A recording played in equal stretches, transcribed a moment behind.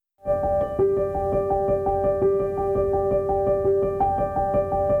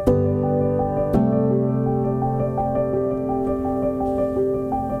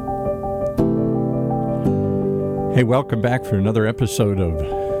Hey, welcome back for another episode of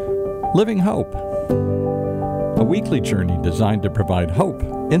Living Hope, a weekly journey designed to provide hope,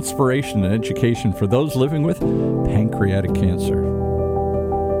 inspiration, and education for those living with pancreatic cancer.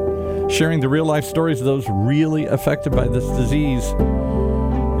 Sharing the real-life stories of those really affected by this disease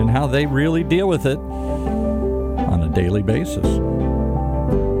and how they really deal with it on a daily basis.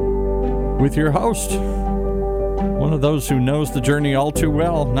 With your host, one of those who knows the journey all too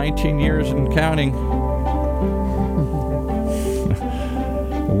well, 19 years and counting.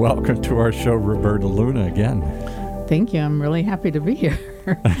 Welcome to our show, Roberta Luna, again. Thank you. I'm really happy to be here.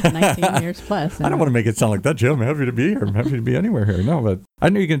 19 years plus. I don't want to make it sound like that, Jim. I'm happy to be here. I'm happy to be anywhere here. No, but I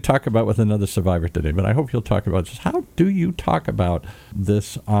know you're going to talk about with another survivor today, but I hope you'll talk about just how do you talk about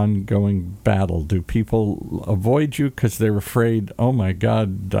this ongoing battle? Do people avoid you because they're afraid, oh my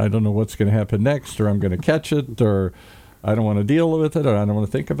God, I don't know what's going to happen next, or I'm going to catch it, or I don't want to deal with it, or I don't want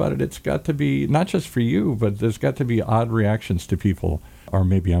to think about it? It's got to be, not just for you, but there's got to be odd reactions to people. Or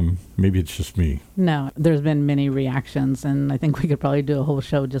maybe it's just me. No, there's been many reactions, and I think we could probably do a whole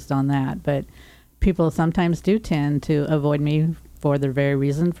show just on that. But people sometimes do tend to avoid me for the very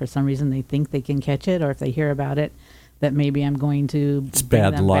reason. For some reason, they think they can catch it, or if they hear about it, that maybe I'm going to it's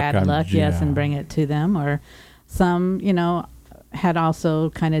bad luck. Yes, and bring it to them. Or some, had also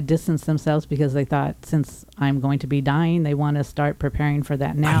kind of distanced themselves because they thought since I'm going to be dying, they want to start preparing for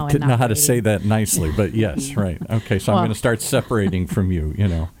that now. I didn't know how to say that nicely, but yes, right. Okay, so I'm going to start separating from you,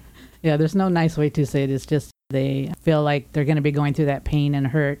 Yeah, there's no nice way to say it. It's just they feel like they're going to be going through that pain and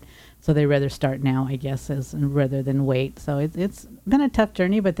hurt, so they rather start now, I guess, rather than wait. So it's been a tough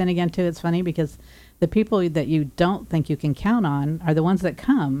journey, but then again, too, it's funny because the people that you don't think you can count on are the ones that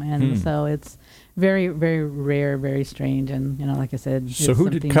come, and so it's very, very rare, very strange, and like I said. So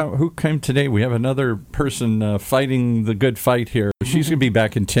who came today? We have another person fighting the good fight here. She's going to be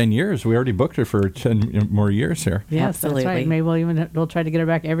back in 10 years. We already booked her for 10 more years here. Yes, absolutely. That's right. Maybe we'll try to get her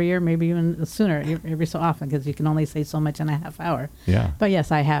back every year, maybe even sooner, every so often, because you can only say so much in a half hour. Yeah. But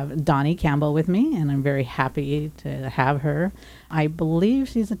yes, I have Donnie Campbell with me, and I'm very happy to have her. I believe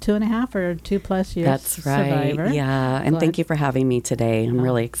she's a 2.5 or 2+ years That's right. survivor. Yeah, and thank you for having me today. I'm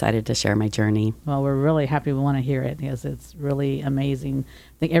really excited to share my journey. Well, we're really happy. We want to hear it because it's really amazing.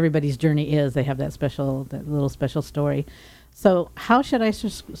 I think everybody's journey is. They have that little special story. So how should I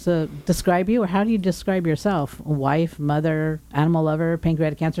describe you, or how do you describe yourself? Wife, mother, animal lover,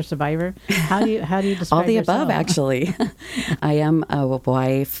 pancreatic cancer survivor? How do you describe all the yourself? Above, actually. I am a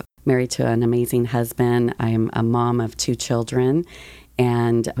wife, married to an amazing husband. I am a mom of 2 children,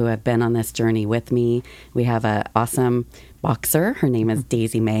 and who have been on this journey with me. We have an awesome boxer. Her name is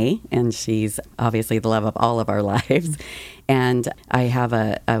Daisy May, and she's obviously the love of all of our lives. And I have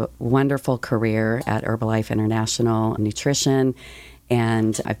a wonderful career at Herbalife International Nutrition,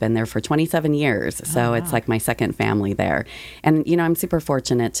 and I've been there for 27 years. So It's like my second family there. And, I'm super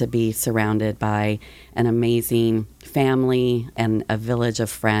fortunate to be surrounded by an amazing family and a village of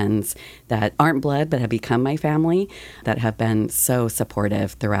friends that aren't blood but have become my family, that have been so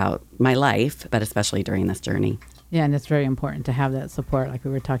supportive throughout my life, but especially during this journey. Yeah, and it's very important to have that support. Like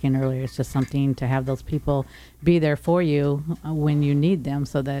we were talking earlier, it's just something to have those people be there for you when you need them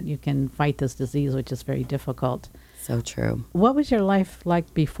so that you can fight this disease, which is very difficult. So true. What was your life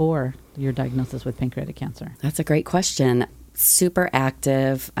like before your diagnosis with pancreatic cancer? That's a great question. Super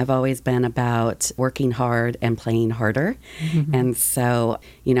active. I've always been about working hard and playing harder. Mm-hmm. And so,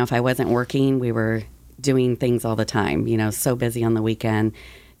 if I wasn't working, we were doing things all the time, so busy on the weekend.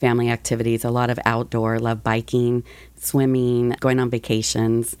 Family activities, a lot of outdoor, love biking, swimming, going on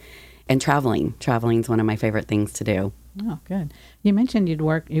vacations, and traveling. Traveling is one of my favorite things to do. Oh, good. You mentioned you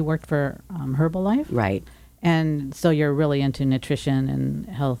worked for Herbalife? Right. And so you're really into nutrition and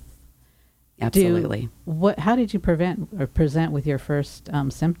health. Absolutely. How did you present with your first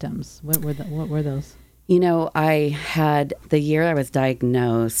symptoms? What were those? I had the year I was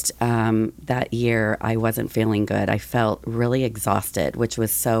diagnosed, that year I wasn't feeling good. I felt really exhausted, which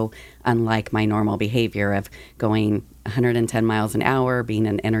was so unlike my normal behavior of going 110 miles an hour, being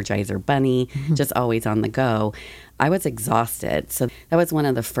an Energizer bunny, just always on the go. I was exhausted. So that was one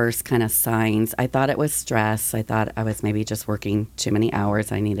of the first kind of signs. I thought it was stress. I thought I was maybe just working too many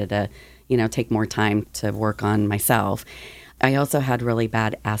hours. I needed to, take more time to work on myself. I also had really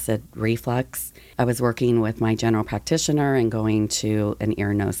bad acid reflux. I was working with my general practitioner and going to an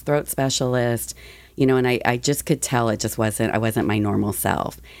ear, nose, throat specialist, and I just could tell I wasn't my normal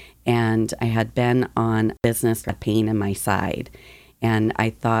self. And I had been on business with pain in my side. And I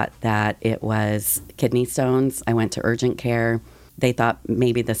thought that it was kidney stones. I went to urgent care. They thought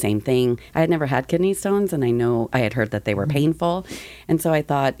maybe the same thing. I had never had kidney stones, and I had heard that they were painful. And so I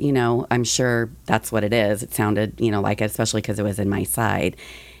thought, I'm sure that's what it is. It sounded, like it, especially because it was in my side.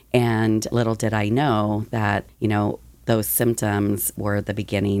 And little did I know that, those symptoms were the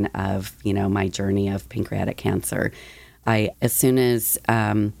beginning of, my journey of pancreatic cancer. As soon as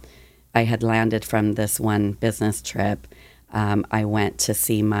I had landed from this one business trip, I went to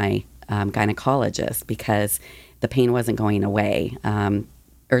see my gynecologist because the pain wasn't going away.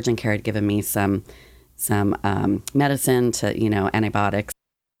 Urgent care had given me some medicine to, antibiotics,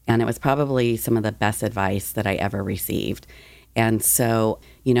 and it was probably some of the best advice that I ever received. And so,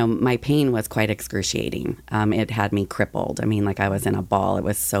 my pain was quite excruciating. It had me crippled. I mean, like I was in a ball. It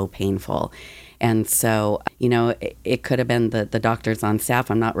was so painful. And so, it could have been the doctors on staff.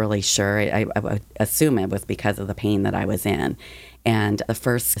 I'm not really sure. I would assume it was because of the pain that I was in. And the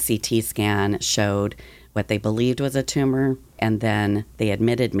first CT scan showed what they believed was a tumor. And then they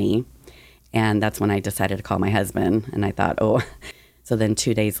admitted me. And that's when I decided to call my husband. And I thought, oh. So then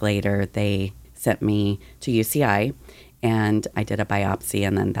 2 days later, they sent me to UCI. And I did a biopsy,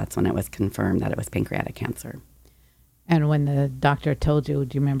 and then that's when it was confirmed that it was pancreatic cancer. And when the doctor told you,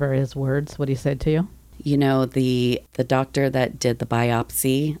 do you remember his words, what he said to you? The doctor that did the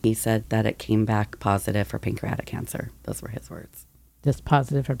biopsy, he said that it came back positive for pancreatic cancer. Those were his words. Just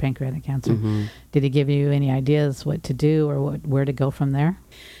positive for pancreatic cancer. Mm-hmm. Did he give you any ideas what to do or where to go from there?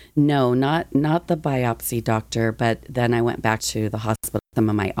 No, not the biopsy doctor, but then I went back to the hospital, some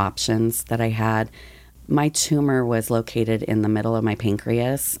of my options that I had. My tumor was located in the middle of my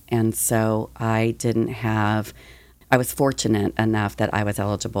pancreas, and so I was fortunate enough that I was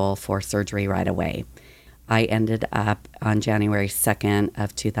eligible for surgery right away. I ended up on January 2nd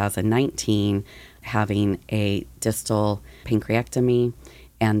of 2019 having a distal pancreectomy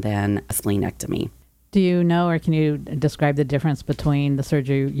and then a splenectomy. Do you know, or can you describe the difference between the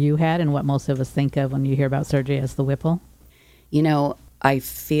surgery you had and what most of us think of when you hear about surgery as the Whipple? I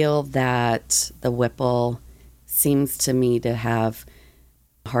feel that the Whipple seems to me to have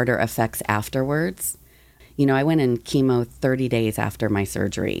harder effects afterwards. I went in chemo 30 days after my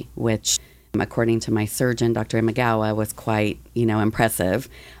surgery, which, according to my surgeon, Dr. Imagawa, was quite, impressive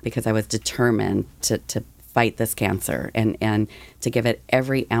because I was determined to fight this cancer and to give it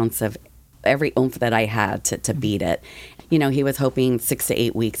every oomph that I had to beat it. He was hoping 6 to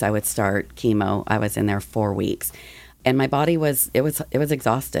 8 weeks I would start chemo. I was in there 4 weeks. And my body was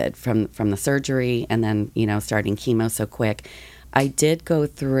exhausted from the surgery and then, starting chemo so quick. I did go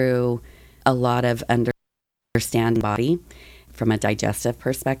through a lot of understanding body from a digestive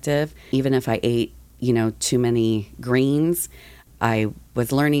perspective. Even if I ate, too many greens, I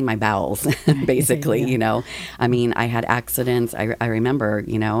was learning my bowels, basically, Yeah. I mean, I had accidents. I remember,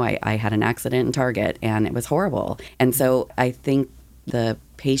 I had an accident in Target and it was horrible. And so I think the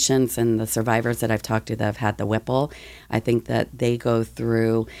patients and the survivors that I've talked to that have had the Whipple, I think that they go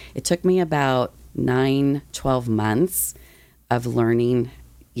through, it took me about 9-12 months of learning,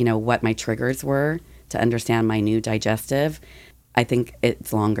 what my triggers were to understand my new digestive. I think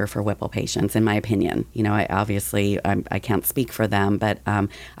it's longer for Whipple patients, in my opinion. I can't speak for them, but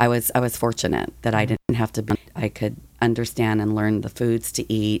I was fortunate that I didn't have to. I could understand and learn the foods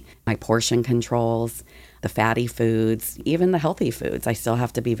to eat, my portion controls, the fatty foods, even the healthy foods. I still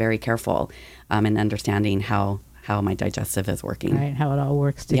have to be very careful in understanding how my digestive is working. Right, how it all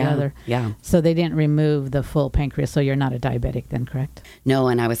works together. Yeah. So they didn't remove the full pancreas, so you're not a diabetic then, correct? No,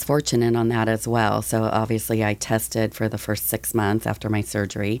 and I was fortunate on that as well. So obviously I tested for the first 6 months after my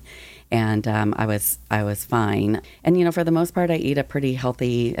surgery, and I was fine. And, for the most part, I eat a pretty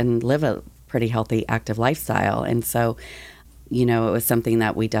healthy and live a pretty healthy, active lifestyle. And so, it was something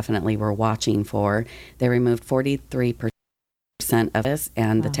that we definitely were watching for. They removed 43% of this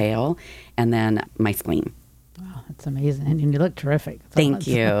and the tail, and then my spleen. Wow, that's amazing. And you look terrific. So Thank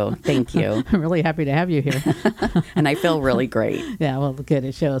you. Thank you. I'm really happy to have you here. And I feel really great. Yeah, well, good.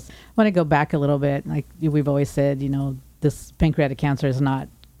 It shows. I want to go back a little bit. Like we've always said, this pancreatic cancer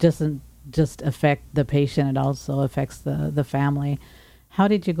doesn't just affect the patient, it also affects the family. How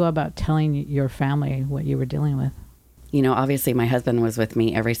did you go about telling your family what you were dealing with? Obviously my husband was with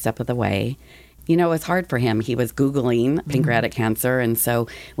me every step of the way. It was hard for him. He was Googling pancreatic cancer. And so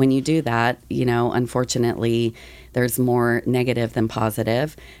when you do that, unfortunately, there's more negative than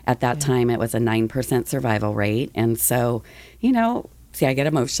positive. At that time, it was a 9% survival rate. And so, see, I get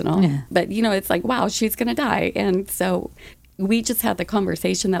emotional. Yeah. But, it's like, wow, she's going to die. And so we just had the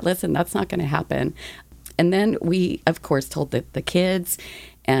conversation that, listen, that's not going to happen. And then we, of course, told the kids,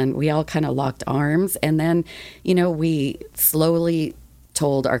 and we all kind of locked arms. And then, we slowly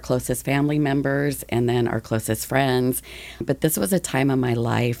told our closest family members and then our closest friends. But this was a time of my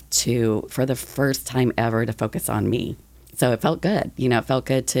life for the first time ever, to focus on me. So it felt good. It felt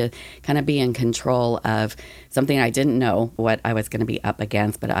good to kind of be in control of something I didn't know what I was going to be up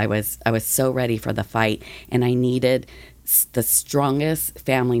against, but I was so ready for the fight, and I needed the strongest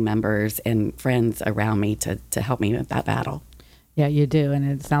family members and friends around me to help me with that battle. Yeah, you do. And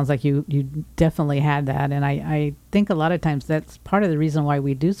it sounds like you definitely had that. And I think a lot of times that's part of the reason why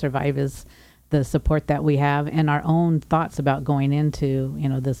we do survive is the support that we have and our own thoughts about going into,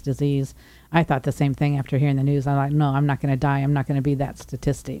 this disease. I thought the same thing after hearing the news. I'm like, no, I'm not going to die. I'm not going to be that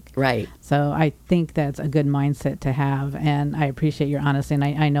statistic. Right. So I think that's a good mindset to have. And I appreciate your honesty. And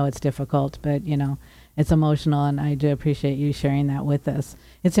I know it's difficult, but, it's emotional, and I do appreciate you sharing that with us.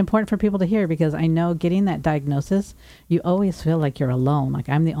 It's important for people to hear, because I know getting that diagnosis, you always feel like you're alone, like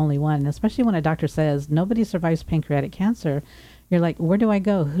I'm the only one. And especially when a doctor says nobody survives pancreatic cancer, you're like, where do I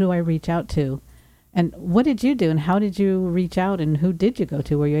go? Who do I reach out to? And what did you do, and how did you reach out, and who did you go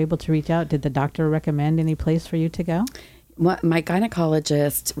to? Were you able to reach out? Did the doctor recommend any place for you to go? My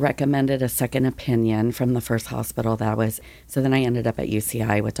gynecologist recommended a second opinion from the first hospital that was, so then I ended up at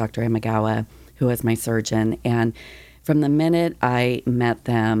UCI with Dr. Imagawa, who was my surgeon. And from the minute I met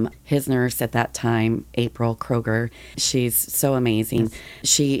them, his nurse at that time, April Kroger, she's so amazing. Yes.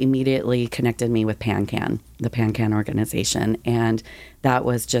 She immediately connected me with PanCan, the PanCan organization. And that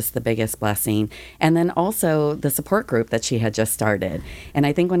was just the biggest blessing. And then also the support group that she had just started. And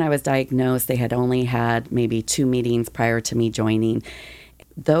I think when I was diagnosed, they had only had maybe 2 meetings prior to me joining.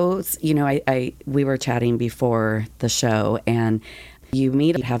 Those, we were chatting before the show, and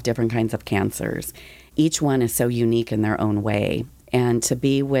you have different kinds of cancers. Each one is so unique in their own way. And to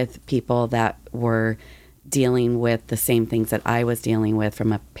be with people that were dealing with the same things that I was dealing with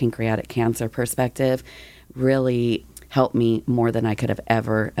from a pancreatic cancer perspective really helped me more than I could have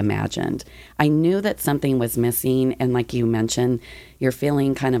ever imagined. I knew that something was missing. And like you mentioned, you're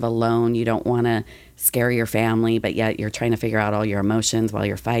feeling kind of alone. You don't want to scare your family, but yet you're trying to figure out all your emotions while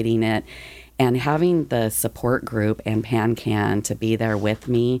you're fighting it. And having the support group and PanCan to be there with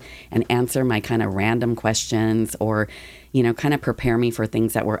me and answer my kind of random questions, or, kind of prepare me for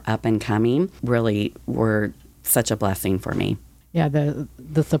things that were up and coming, really were such a blessing for me. Yeah,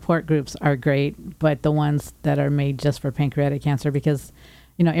 the support groups are great, but the ones that are made just for pancreatic cancer, because,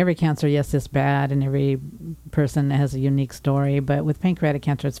 every cancer, yes, is bad, and every person has a unique story. But with pancreatic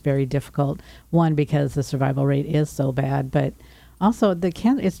cancer, it's very difficult. One, because the survival rate is so bad, but also,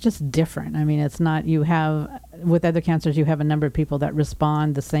 it's just different. I mean, it's not, with other cancers, you have a number of people that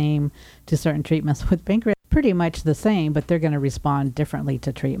respond the same to certain treatments. With pancreatic, pretty much the same, but they're going to respond differently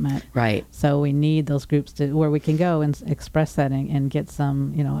to treatment. Right. So we need those groups where we can go and express that and get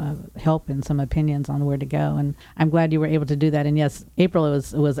some, help and some opinions on where to go. And I'm glad you were able to do that. And yes, April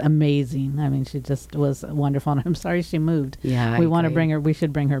was amazing. I mean, she just was wonderful. And I'm sorry she moved. Yeah, we want to bring her. We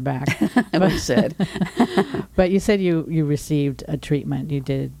should bring her back. We should. But you said you received a treatment. You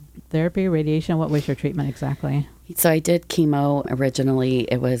did therapy, radiation. What was your treatment exactly? So I did chemo originally.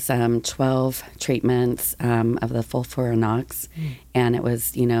 It was 12 treatments of the FOLFIRINOX, and it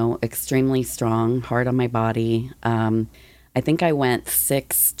was, extremely strong, hard on my body. I think I went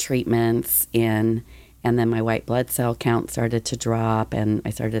 6 treatments in, and then my white blood cell count started to drop, and I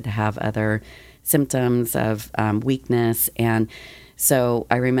started to have other symptoms of weakness. And so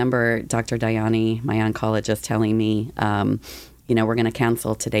I remember Dr. Dayani, my oncologist, telling me, we're going to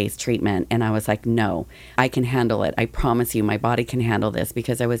cancel today's treatment. And I was like, no, I can handle it. I promise you, my body can handle this,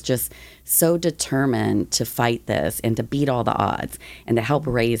 because I was just so determined to fight this and to beat all the odds and to help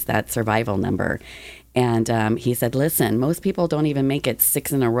raise that survival number. And he said, listen, most people don't even make it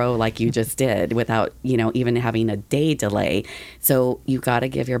 6 in a row like you just did without, even having a day delay. So you got to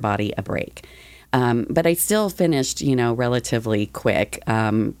give your body a break. But I still finished, relatively quick.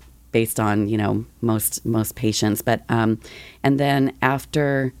 Based on, most patients. But, and then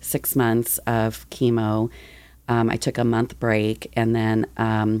after 6 months of chemo, I took a month break, and then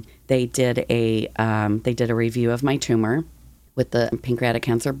they did a review of my tumor with the Pancreatic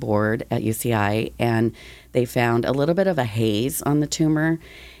Cancer Board at UCI, and they found a little bit of a haze on the tumor.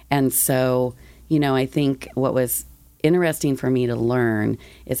 And so, I think what was interesting for me to learn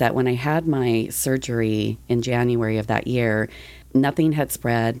is that when I had my surgery in January of that year, nothing had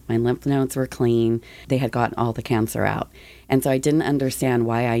spread. My lymph nodes were clean. They had gotten all the cancer out. And so I didn't understand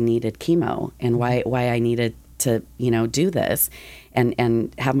why I needed chemo and why I needed to, do this.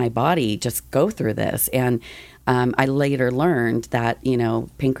 and have my body just go through this. And I later learned that,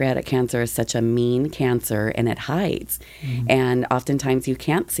 pancreatic cancer is such a mean cancer and it hides. And oftentimes you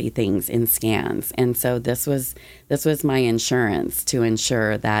can't see things in scans. And so this was my insurance to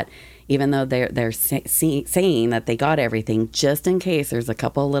ensure that even though they're saying that they got everything, just in case there's a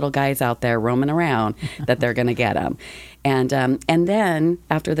couple of little guys out there roaming around, that they're going to get them. And then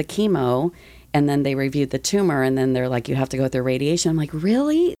after the chemo, and then they reviewed the tumor, and then they're like, you have to go through radiation. I'm like,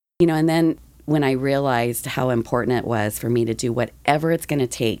 really? And then when I realized how important it was for me to do whatever it's going to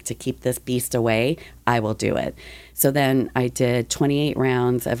take to keep this beast away, I will do it. So then I did 28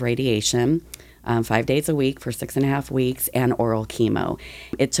 rounds of radiation, 5 days a week for 6.5 weeks, and oral chemo.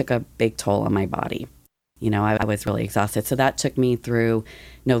 It took a big toll on my body. I was really exhausted. So that took me through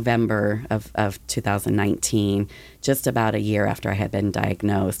November of 2019, just about a year after I had been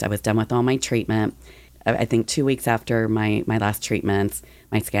diagnosed. I was done with all my treatment. I think 2 weeks after my last treatments,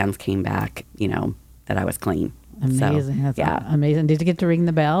 my scans came back, that I was clean. Amazing. So, That's yeah. amazing. Did you get to ring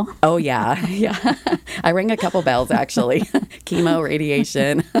the bell? Oh, yeah. Yeah. I rang a couple bells, actually. Chemo,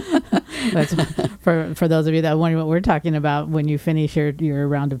 radiation. That's for those of you that wonder what we're talking about. When you finish your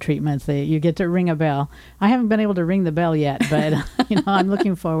round of treatments, you get to ring a bell. I haven't been able to ring the bell yet, but I'm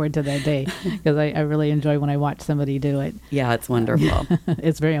looking forward to that day because I really enjoy when I watch somebody do it. Yeah, it's wonderful.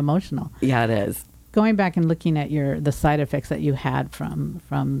 It's very emotional. Yeah, it is. Going back and looking at the side effects that you had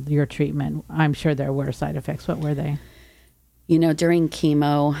from your treatment, I'm sure there were side effects. What were they? During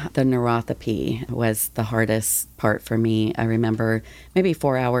chemo, the neuropathy was the hardest part for me. I remember maybe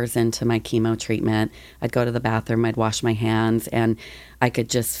 4 hours into my chemo treatment, I'd go to the bathroom, I'd wash my hands, and I could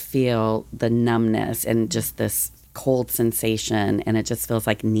just feel the numbness and just this cold sensation, and it just feels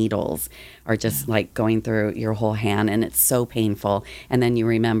like needles are just like going through your whole hand, and it's so painful. And then you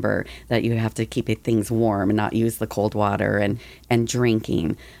remember that you have to keep things warm and not use the cold water, and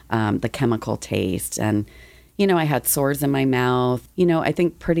drinking, the chemical taste. And I had sores in my mouth. I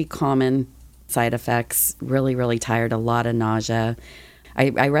think pretty common side effects. Really, really tired, a lot of nausea.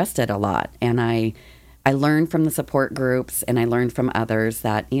 I rested a lot, and I learned from the support groups, and I learned from others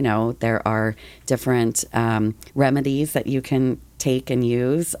that, there are different remedies that you can take and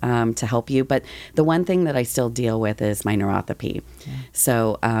use to help you. But the one thing that I still deal with is my neuropathy. Yeah.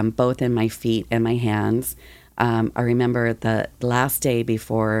 So both in my feet and my hands. I remember the last day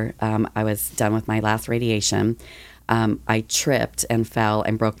before I was done with my last radiation, I tripped and fell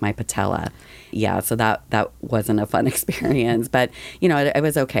and broke my patella. Yeah, so that wasn't a fun experience, but it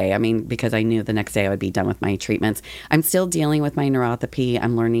was okay. I mean, because I knew the next day I would be done with my treatments. I'm still dealing with my neuropathy.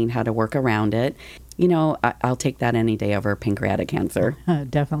 I'm learning how to work around it. I'll take that any day over pancreatic cancer.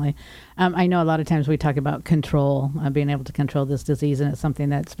 Definitely. I know a lot of times we talk about control, being able to control this disease, and it's something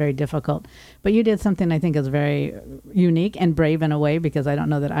that's very difficult. But you did something I think is very unique and brave in a way, because I don't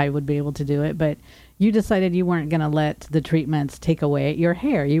know that I would be able to do it. But you decided you weren't going to let the treatments take away your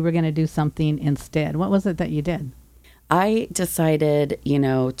hair. You were going to do something instead. What was it that you did? I decided,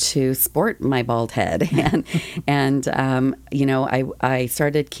 to sport my bald head, and I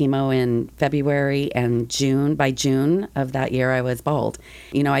started chemo in February and June. By June of that year, I was bald.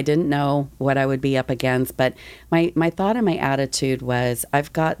 I didn't know what I would be up against, but my thought and my attitude was,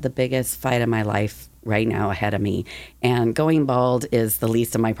 I've got the biggest fight of my life right now ahead of me, and going bald is the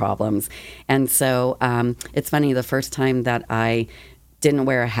least of my problems. And so it's funny, the first time that I didn't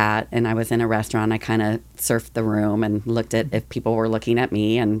wear a hat and I was in a restaurant, I kind of surfed the room and looked at if people were looking at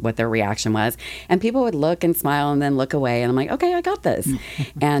me and what their reaction was. And people would look and smile and then look away. And I'm like, okay, I got this.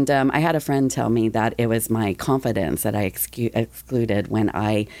 And I had a friend tell me that it was my confidence that I excluded when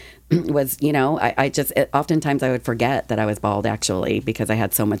I was, oftentimes I would forget that I was bald, actually, because I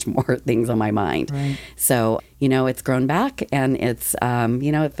had so much more things on my mind. Right. So, it's grown back, and it's,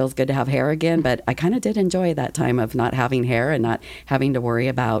 it feels good to have hair again, but I kind of did enjoy that time of not having hair and not having to worry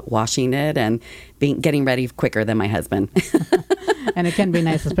about washing it and getting ready quicker than my husband. And it can be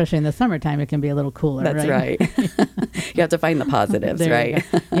nice, especially in the summertime. It can be a little cooler. That's right. You have to find the positives, right?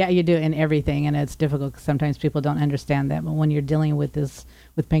 Yeah, you do in everything, and it's difficult because sometimes people don't understand that. But when you're dealing with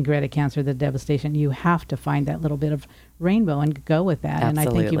pancreatic cancer, the devastation, you have to find that little bit of rainbow and go with that. Absolutely. And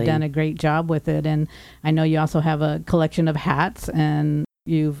I think you've done a great job with it. And I know you also have a collection of hats, and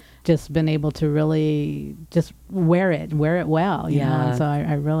you've just been able to really just wear it well. You know? And so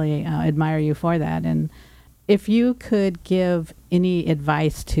I really admire you for that. And if you could give any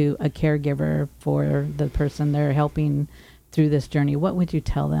advice to a caregiver for the person they're helping through this journey, what would you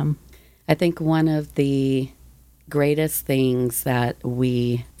tell them? I think one of the greatest things that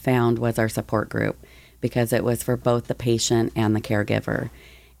we found was our support group, because it was for both the patient and the caregiver.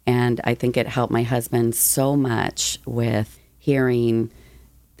 And I think it helped my husband so much with hearing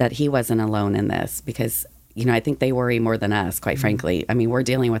that he wasn't alone in this, because, I think they worry more than us, quite frankly. I mean, we're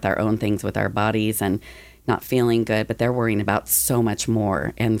dealing with our own things with our bodies and not feeling good, but they're worrying about so much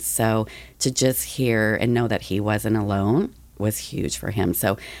more. And so to just hear and know that he wasn't alone was huge for him.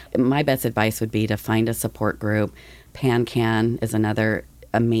 So my best advice would be to find a support group. PanCan is another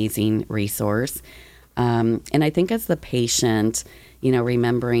amazing resource. And I think as the patient,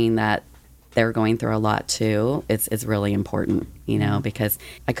 remembering that they're going through a lot too is really important, because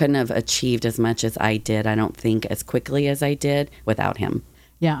I couldn't have achieved as much as I did, I don't think, as quickly as I did without him.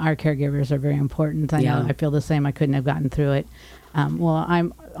 Yeah, our caregivers are very important. I know I feel the same. I couldn't have gotten through it. Well,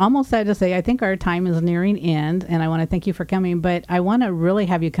 I'm almost sad to say I think our time is nearing end, and I want to thank you for coming, but I want to really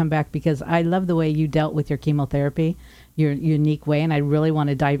have you come back because I love the way you dealt with your chemotherapy, your unique way, and I really want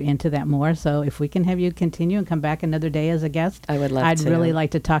to dive into that more. So if we can have you continue and come back another day as a guest, I would love I'd to. really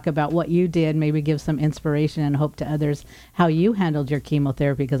like to talk about what you did, maybe give some inspiration and hope to others how you handled your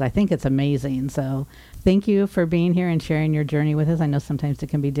chemotherapy, because I think it's amazing. So thank you for being here and sharing your journey with us. I know sometimes it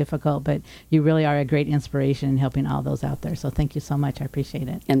can be difficult, but you really are a great inspiration in helping all those out there. So thank you so much. I appreciate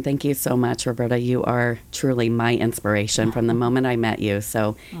it. And thank you so much, Roberta. You are truly my inspiration from the moment I met you.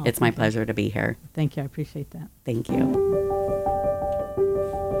 So it's my pleasure to be here. Thank you. I appreciate that. Thank you.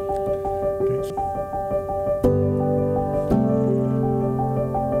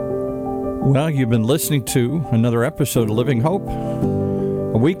 Well, you've been listening to another episode of Living Hope,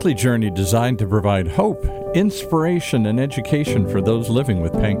 a weekly journey designed to provide hope, inspiration, and education for those living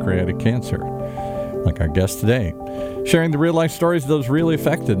with pancreatic cancer, like our guest today, sharing the real-life stories of those really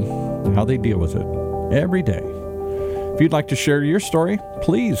affected and how they deal with it every day. If you'd like to share your story,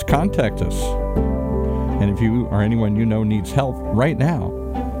 please contact us. And if you or anyone you know needs help right now,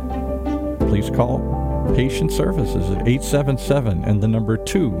 please call Patient Services at 877 and the number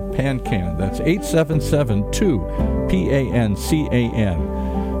 2 PanCan. That's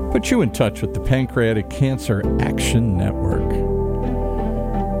 877-2-PANCAN. Put you in touch with the Pancreatic Cancer Action Network.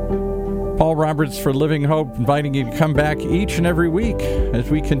 Paul Roberts for Living Hope, inviting you to come back each and every week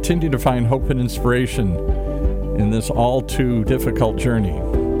as we continue to find hope and inspiration in this all too difficult journey.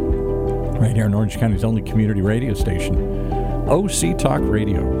 Right here in Orange County's only community radio station,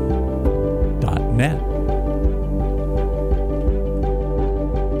 OCTalkRadio.net.